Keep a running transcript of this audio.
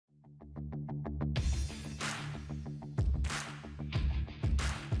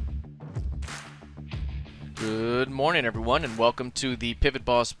Good morning, everyone, and welcome to the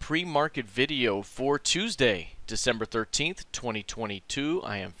PivotBoss pre-market video for Tuesday, December 13th, 2022.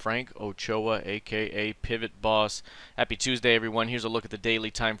 I am Frank Ochoa, aka PivotBoss. Happy Tuesday, everyone. Here's a look at the daily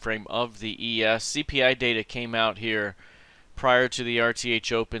time frame of the ES. CPI data came out here prior to the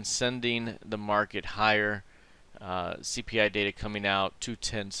RTH Open, sending the market higher. CPI data coming out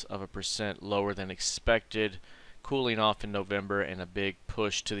 0.2% lower than expected, cooling off in November, and a big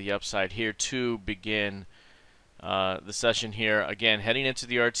push to the upside here to begin the session here. Again, heading into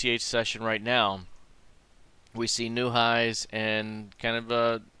the RTH session right now, we see new highs and kind of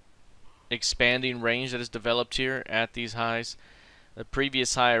a expanding range that has developed here at these highs. The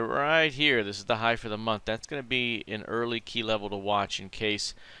previous high right here, this is the high for the month. That's going to be an early key level to watch in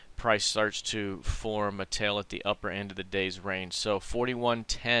case price starts to form a tail at the upper end of the day's range. So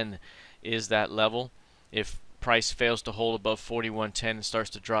 41.10 is that level. If price fails to hold above 41.10 and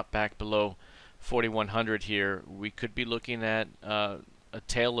starts to drop back below 4100 here, we could be looking at a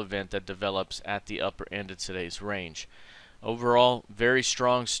tail event that develops at the upper end of today's range. Overall, very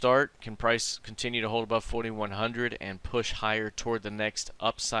strong start. Can price continue to hold above 4100 and push higher toward the next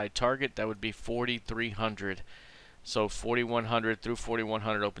upside target? That would be 4300. So 4100 through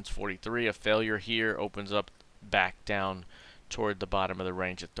 4100 opens 43. A failure here opens up back down toward the bottom of the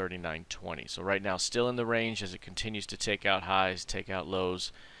range at 39.20. So right now still in the range as it continues to take out highs, take out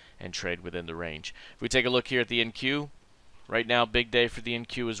lows, and trade within the range. If we take a look here at the NQ, right now big day for the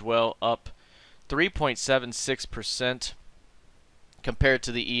NQ as well, up 3.76% compared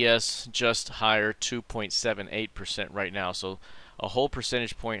to the ES, just higher, 2.78% right now. So a whole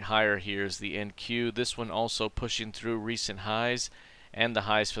percentage point higher here is the NQ. This one also pushing through recent highs and the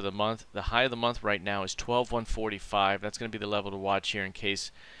highs for the month. The high of the month right now is 12,145. That's going to be the level to watch here in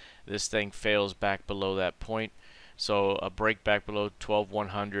case this thing fails back below that point. So a break back below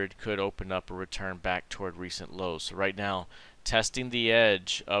 12,100 could open up a return back toward recent lows. So right now, testing the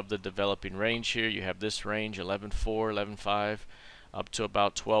edge of the developing range here. You have this range, 11.4, 11.5, up to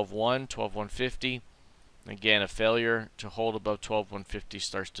about 12.1, 12.150. Again, a failure to hold above 12.150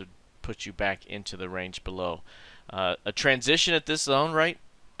 starts to put you back into the range below. A transition at this zone, right?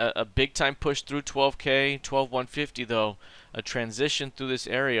 A big time push through 12K, 12.150 though. A transition through this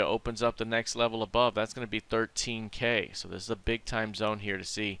area opens up the next level above. That's going to be 13K. So this is a big time zone here to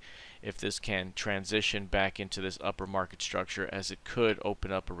see if this can transition back into this upper market structure, as it could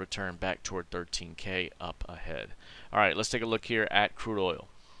open up a return back toward 13K up ahead. All right, let's take a look here at crude oil.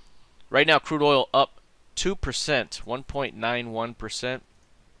 Right now, crude oil up 2%, 1.91%.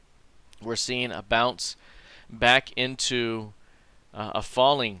 We're seeing a bounce back into a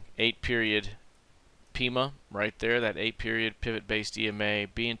falling 8-period PIMA right there, that 8-period pivot-based EMA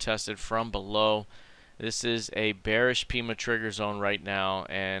being tested from below. This is a bearish PIMA trigger zone right now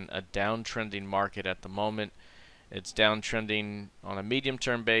and a downtrending market at the moment. It's downtrending on a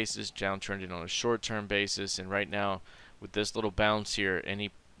medium-term basis, downtrending on a short-term basis, and right now with this little bounce here,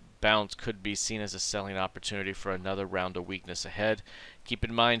 any bounce could be seen as a selling opportunity for another round of weakness ahead. Keep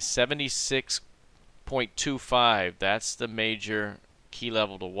in mind 76.25, that's the major key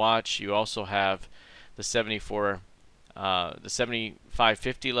level to watch. You also have the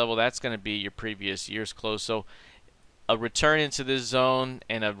 75.50 level. That's going to be your previous year's close. So a return into this zone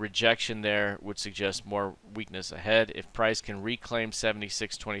and a rejection there would suggest more weakness ahead. If price can reclaim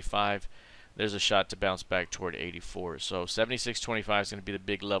 76.25, there's a shot to bounce back toward 84. So 76.25 is going to be the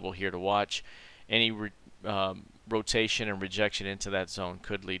big level here to watch. Any rotation and rejection into that zone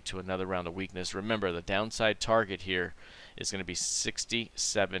could lead to another round of weakness. Remember, the downside target here is going to be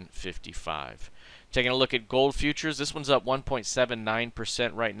 67.55. Taking a look at gold futures, this one's up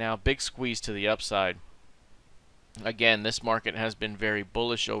 1.79% right now. Big squeeze to the upside. Again, this market has been very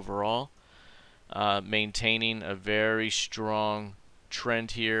bullish overall, maintaining a very strong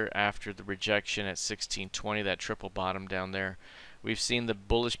trend here after the rejection at 1620, that triple bottom down there. We've seen the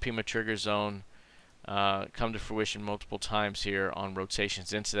bullish PIMA trigger zone come to fruition multiple times here on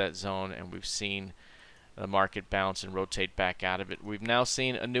rotations into that zone, and we've seen the market bounce and rotate back out of it. We've now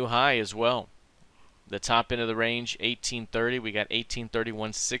seen a new high as well. The top end of the range, 1830. We got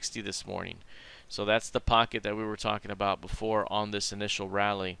 1831.60 this morning. So that's the pocket that we were talking about before on this initial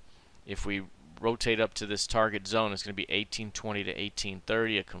rally. If we rotate up to this target zone, it's going to be 1820 to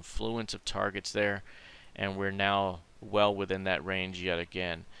 1830, a confluence of targets there, and we're now well within that range yet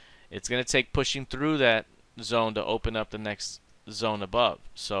again. It's going to take pushing through that zone to open up the next zone above.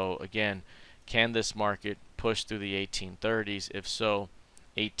 So again, can this market push through the 1830s? If so,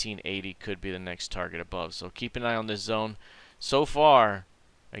 1880 could be the next target above. So keep an eye on this zone. So far,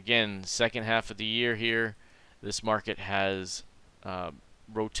 again, second half of the year here, this market has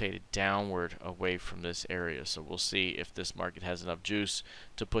rotated downward away from this area. So we'll see if this market has enough juice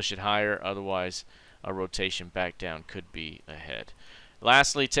to push it higher. Otherwise, a rotation back down could be ahead.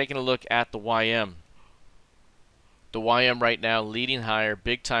 Lastly, taking a look at the YM. The YM right now leading higher,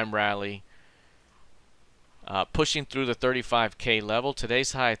 big time rally, pushing through the 35K level.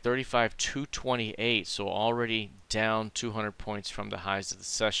 Today's high 35,228, so already down 200 points from the highs of the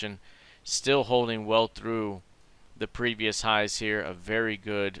session. Still holding well through the previous highs here. A very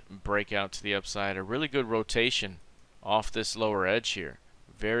good breakout to the upside. A really good rotation off this lower edge here.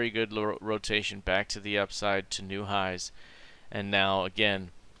 Very good rotation back to the upside to new highs. And now again,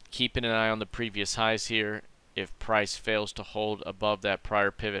 keeping an eye on the previous highs here. If price fails to hold above that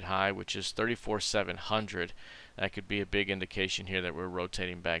prior pivot high, which is 34,700, that could be a big indication here that we're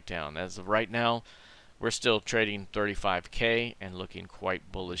rotating back down. As of right now, we're still trading 35K and looking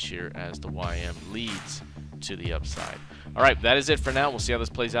quite bullish here as the YM leads to the upside. All right, that is it for now. We'll see how this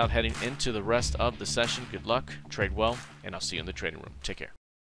plays out heading into the rest of the session. Good luck, trade well, and I'll see you in the trading room. Take care.